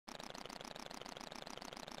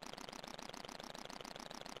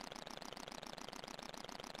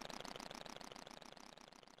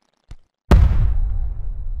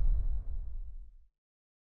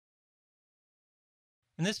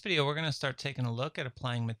In this video, we're going to start taking a look at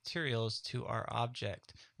applying materials to our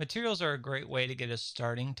object. Materials are a great way to get a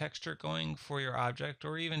starting texture going for your object,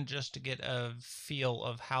 or even just to get a feel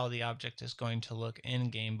of how the object is going to look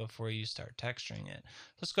in-game before you start texturing it.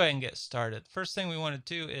 Let's go ahead and get started. First thing we want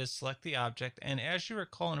to do is select the object, and as you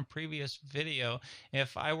recall in a previous video,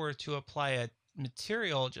 if I were to apply a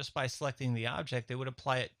material just by selecting the object, it would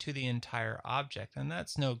apply it to the entire object, and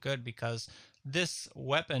that's no good because this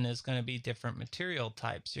weapon is going to be different material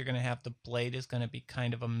types. You're going to have the blade is going to be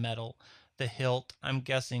kind of a metal. The hilt, I'm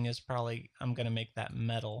guessing, is probably, I'm going to make that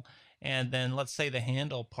metal. And then let's say the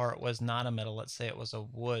handle part was not a metal. Let's say it was a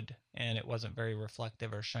wood and it wasn't very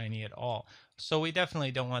reflective or shiny at all. So we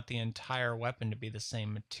definitely don't want the entire weapon to be the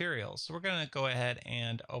same material. So we're going to go ahead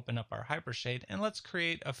and open up our Hypershade and let's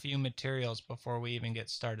create a few materials before we even get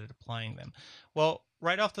started applying them. Well,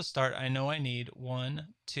 right off the start, I know I need 1,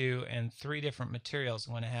 2, and 3 different materials.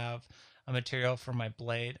 I'm going to have a material for my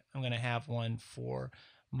blade. I'm going to have one for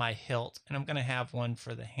my hilt, and I'm going to have one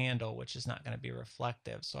for the handle, which is not going to be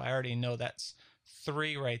reflective. So I already know that's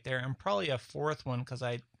 3 right there, and probably a 4th one because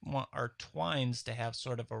I want our twines to have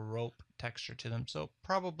sort of a rope texture to them. So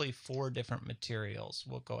probably 4 different materials.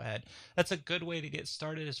 We'll go ahead. That's a good way to get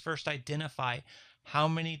started, is first identify how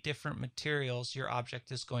many different materials your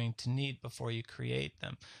object is going to need before you create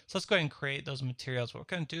them. So let's go ahead and create those materials. What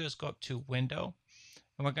we're going to do is go up to Window,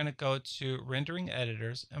 and we're going to go to Rendering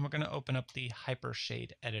Editors, and we're going to open up the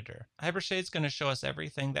Hypershade Editor. Hypershade is going to show us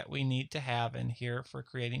everything that we need to have in here for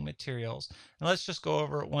creating materials. And let's just go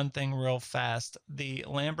over one thing real fast. The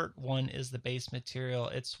Lambert one is the base material.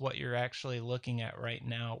 It's what you're actually looking at right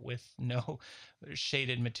now with no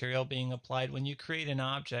shaded material being applied. When you create an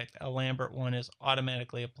object, a Lambert one is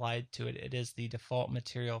automatically applied to it. It is the default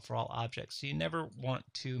material for all objects. So you never want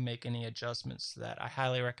to make any adjustments to that. I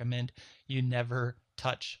highly recommend you never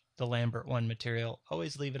touch the Lambert 1 material.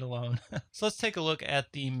 Always leave it alone. So let's take a look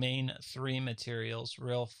at the main 3 materials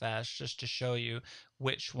real fast just to show you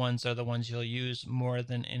which ones are the ones you'll use more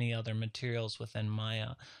than any other materials within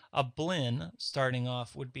Maya. A Blinn, starting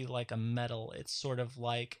off, would be like a metal. It's sort of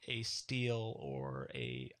like a steel or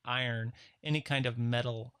a iron. Any kind of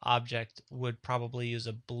metal object would probably use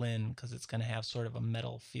a Blinn because it's going to have sort of a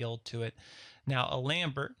metal feel to it. Now, a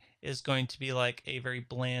Lambert is going to be like a very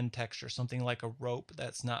bland texture, something like a rope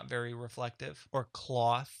that's not very reflective, or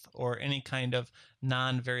cloth, or any kind of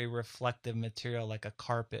non-very reflective material like a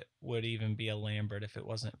carpet would even be a Lambert if it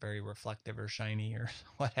wasn't very reflective or shiny or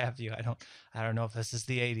what have you. I don't know if this is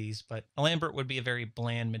the 80s, but a Lambert would be a very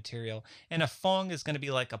bland material. And a Phong is going to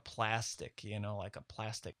be like a plastic, like a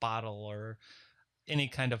plastic bottle or any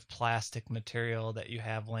kind of plastic material that you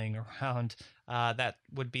have laying around. That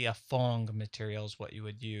would be a Phong material is what you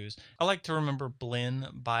would use. I like to remember Blinn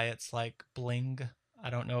by its like bling. I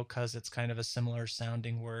don't know, because it's kind of a similar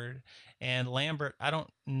sounding word. And Lambert, I don't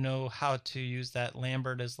know how to use that.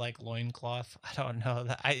 Lambert is like loincloth. I don't know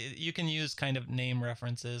that. You can use kind of name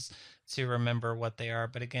references to remember what they are.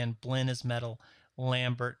 But again, Blinn is metal.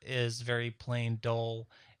 Lambert is very plain dull,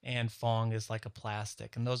 and Phong is like a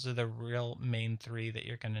plastic. And those are the real main 3 that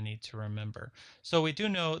you're going to need to remember. So we do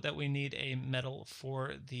know that we need a metal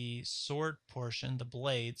for the sword portion, the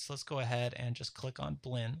blades. Let's go ahead and just click on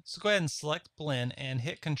Blinn. So go ahead and select Blinn and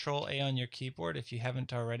hit Control A on your keyboard if you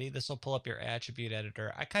haven't already. This will pull up your attribute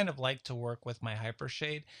editor. I kind of like to work with my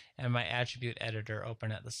Hypershade and my attribute editor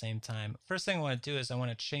open at the same time. First thing I want to do is I want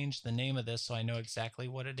to change the name of this so I know exactly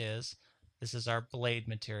what it is. This is our blade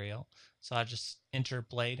material. So I'll just enter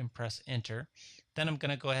blade and press enter. Then I'm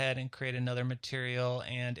going to go ahead and create another material,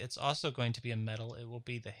 and it's also going to be a metal. It will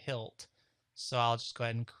be the hilt. So I'll just go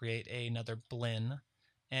ahead and create another Blinn,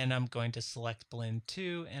 and I'm going to select Blinn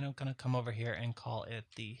 2, and I'm going to come over here and call it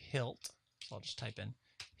the hilt. So I'll just type in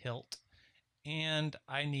hilt. And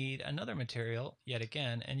I need another material yet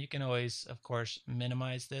again, and you can always, of course,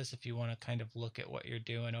 minimize this if you want to kind of look at what you're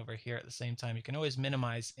doing over here at the same time. You can always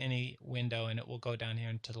minimize any window and it will go down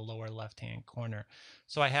here into the lower left hand corner.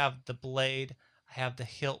 So I have the blade, I have the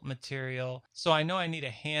hilt material, so I know I need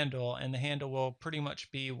a handle, and the handle will pretty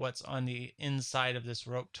much be what's on the inside of this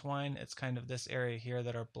rope twine. It's kind of this area here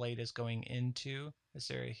that our blade is going into,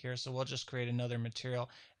 this area here. So we'll just create another material,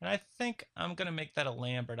 and I think I'm going to make that a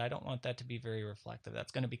Lambert. I don't want that to be very reflective.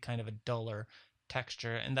 That's going to be kind of a duller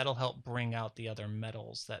texture, and that'll help bring out the other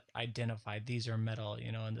metals that identify these are metal,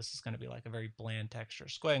 and this is going to be like a very bland texture.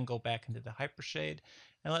 So go ahead and go back into the Hypershade,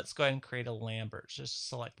 and let's go ahead and create a Lambert. Just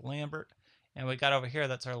select Lambert, and we got over here,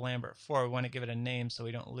 that's our Lambert 4. We want to give it a name so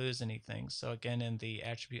we don't lose anything. So again, in the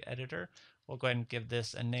attribute editor, we'll go ahead and give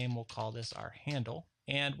this a name. We'll call this our handle.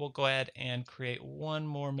 And we'll go ahead and create one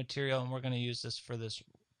more material, and we're going to use this for this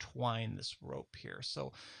twine, this rope here.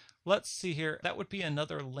 So let's see here. That would be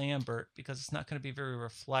another Lambert because it's not going to be very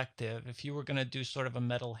reflective. If you were going to do sort of a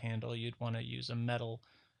metal handle, you'd want to use a metal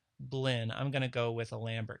Blinn. I'm going to go with a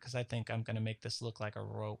Lambert because I think I'm going to make this look like a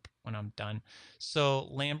rope when I'm done. So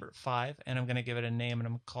Lambert 5, and I'm going to give it a name, and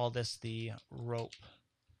I'm going to call this the rope.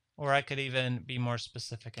 Or I could even be more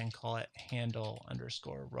specific and call it handle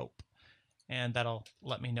underscore rope. And that'll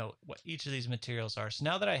let me know what each of these materials are. So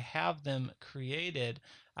now that I have them created,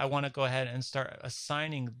 I want to go ahead and start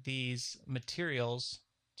assigning these materials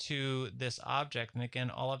to this object. And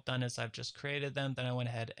again, all I've done is I've just created them, then I went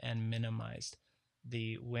ahead and minimized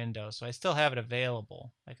the window. So I still have it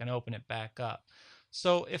available. I can open it back up.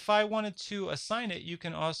 So if I wanted to assign it, you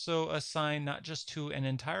can also assign not just to an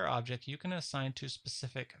entire object, you can assign to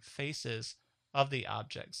specific faces of the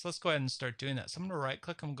object. So let's go ahead and start doing that. So I'm going to right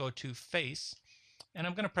click and go to face, and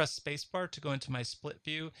I'm going to press spacebar to go into my split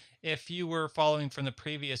view. If you were following from the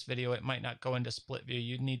previous video, it might not go into split view.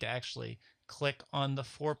 You'd need to actually click on the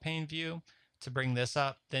 4-pane view to bring this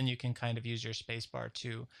up. Then you can kind of use your spacebar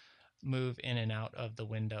to move in and out of the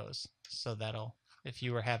windows. So that'll, if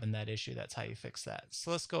you were having that issue, that's how you fix that.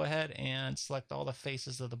 So let's go ahead and select all the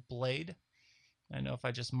faces of the blade. I know if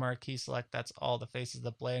I just marquee select, that's all the faces of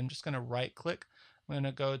the blade. I'm just going to right click. I'm going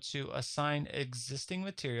to go to assign existing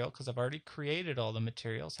material because I've already created all the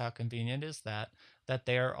materials. How convenient is that? That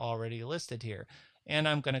they are already listed here. And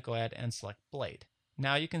I'm going to go ahead and select blade.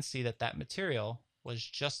 Now you can see that that material was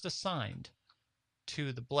just assigned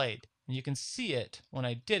to the blade. And you can see it when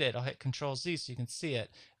I did it. I'll hit Control Z so you can see it.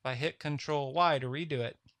 If I hit Control Y to redo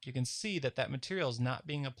it, you can see that that material is not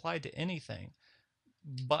being applied to anything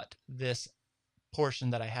but this portion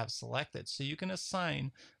that I have selected. So you can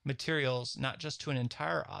assign materials not just to an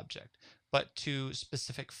entire object, but to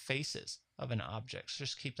specific faces of an object. So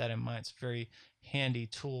just keep that in mind. It's a very handy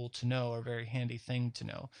tool to know, or very handy thing to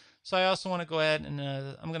know. So I also want to go ahead and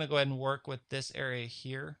I'm going to go ahead and work with this area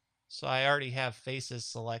here. So I already have faces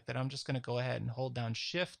selected. I'm just going to go ahead and hold down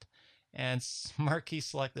Shift and marquee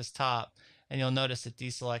select this top, and you'll notice it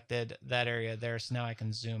deselected that area there. So now I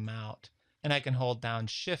can zoom out, and I can hold down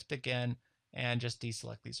Shift again and just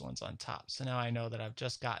deselect these ones on top. So now I know that I've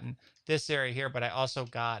just gotten this area here, but I also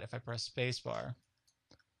got, if I press spacebar,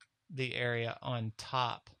 the area on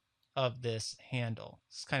top of this handle.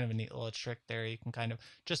 It's kind of a neat little trick there. You can kind of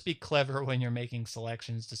just be clever when you're making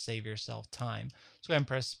selections to save yourself time. So go ahead and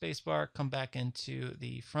press spacebar, come back into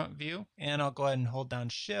the front view, and I'll go ahead and hold down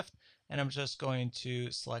Shift, and I'm just going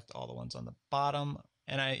to select all the ones on the bottom.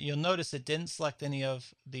 And you'll notice it didn't select any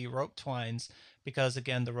of the rope twines because,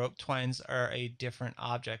 again, the rope twines are a different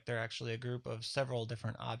object. They're actually a group of several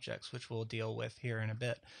different objects, which we'll deal with here in a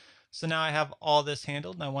bit. So now I have all this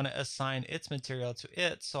handled, and I want to assign its material to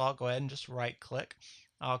it. So I'll go ahead and just right click.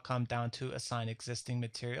 I'll come down to assign existing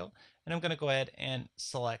material, and I'm going to go ahead and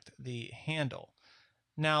select the handle.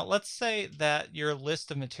 Now, let's say that your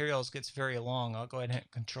list of materials gets very long. I'll go ahead and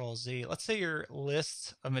hit Control Z. Let's say your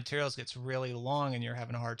list of materials gets really long and you're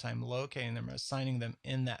having a hard time locating them or assigning them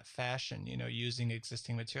in that fashion, using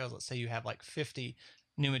existing materials. Let's say you have like 50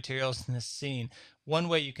 new materials in this scene. One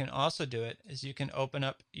way you can also do it is you can open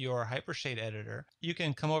up your Hypershade Editor. You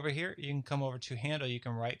can come over here, you can come over to Handle, you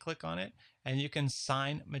can right click on it, and you can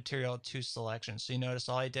assign material to selection. So you notice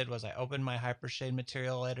all I did was I opened my Hypershade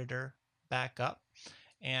Material Editor back up,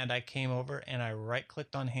 and I came over and I right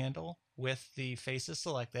clicked on handle with the faces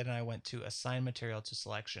selected, and I went to assign material to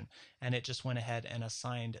selection, and it just went ahead and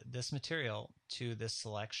assigned this material to this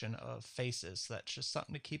selection of faces. So that's just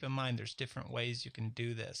something to keep in mind. There's different ways you can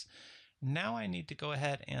do this. Now I need to go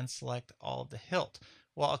ahead and select all of the hilt.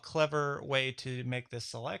 Well, a clever way to make this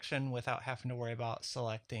selection without having to worry about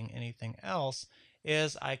selecting anything else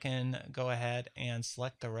is I can go ahead and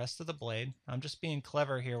select the rest of the blade. I'm just being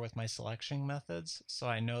clever here with my selection methods, so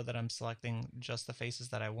I know that I'm selecting just the faces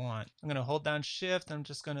that I want. I'm going to hold down Shift. I'm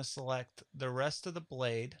just going to select the rest of the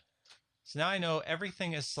blade. So now I know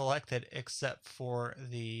everything is selected except for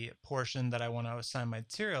the portion that I want to assign my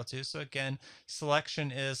material to. So again,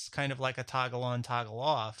 selection is kind of like a toggle on, toggle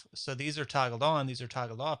off. So these are toggled on, these are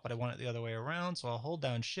toggled off, but I want it the other way around. So I'll hold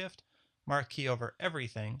down Shift, marquee over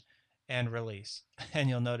everything, and release. And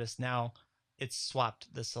you'll notice now it's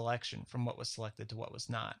swapped the selection from what was selected to what was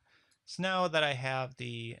not. So now that I have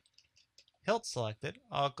the hilt selected,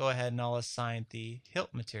 I'll go ahead and I'll assign the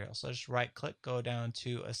hilt material. So I'll just right click, go down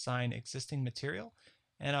to assign existing material,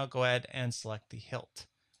 and I'll go ahead and select the hilt.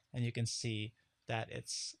 And you can see that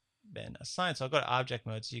it's been assigned. So I'll go to object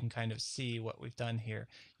mode so you can kind of see what we've done here.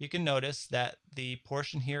 You can notice that the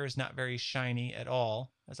portion here is not very shiny at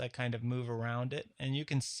all as I kind of move around it. And you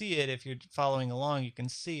can see it if you're following along. You can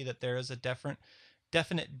see that there is a different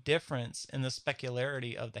definite difference in the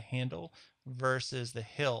specularity of the handle versus the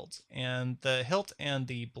hilt. And the hilt and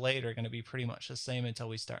the blade are going to be pretty much the same until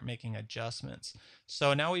we start making adjustments.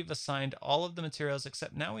 So now we've assigned all of the materials,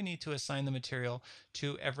 except now we need to assign the material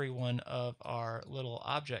to every one of our little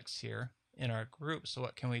objects here in our group. So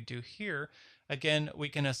what can we do here? Again, we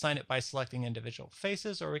can assign it by selecting individual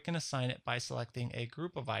faces, or we can assign it by selecting a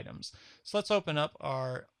group of items. So let's open up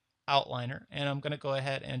our outliner, and I'm going to go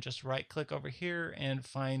ahead and just right click over here and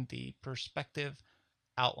find the perspective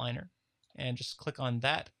outliner and just click on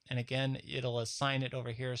that, and again it'll assign it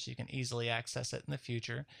over here so you can easily access it in the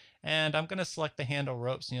future. And I'm going to select the handle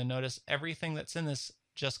ropes, and you'll notice everything that's in this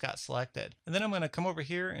just got selected. And then I'm going to come over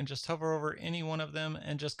here and just hover over any one of them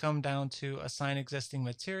and just come down to assign existing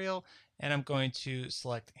material, and I'm going to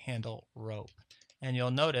select handle rope. And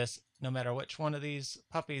you'll notice no matter which one of these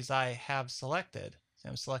puppies I have selected, so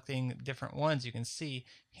I'm selecting different ones, you can see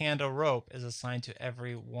handle rope is assigned to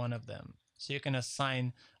every one of them. So you can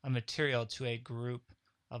assign a material to a group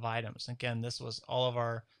of items. Again, this was all of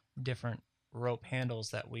our different rope handles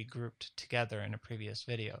that we grouped together in a previous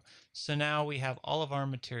video. So now we have all of our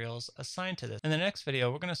materials assigned to this. In the next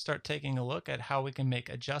video, we're going to start taking a look at how we can make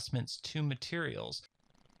adjustments to materials.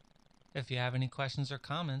 If you have any questions or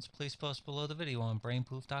comments, please post below the video on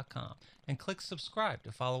brainpoof.com and click subscribe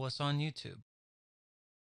to follow us on YouTube.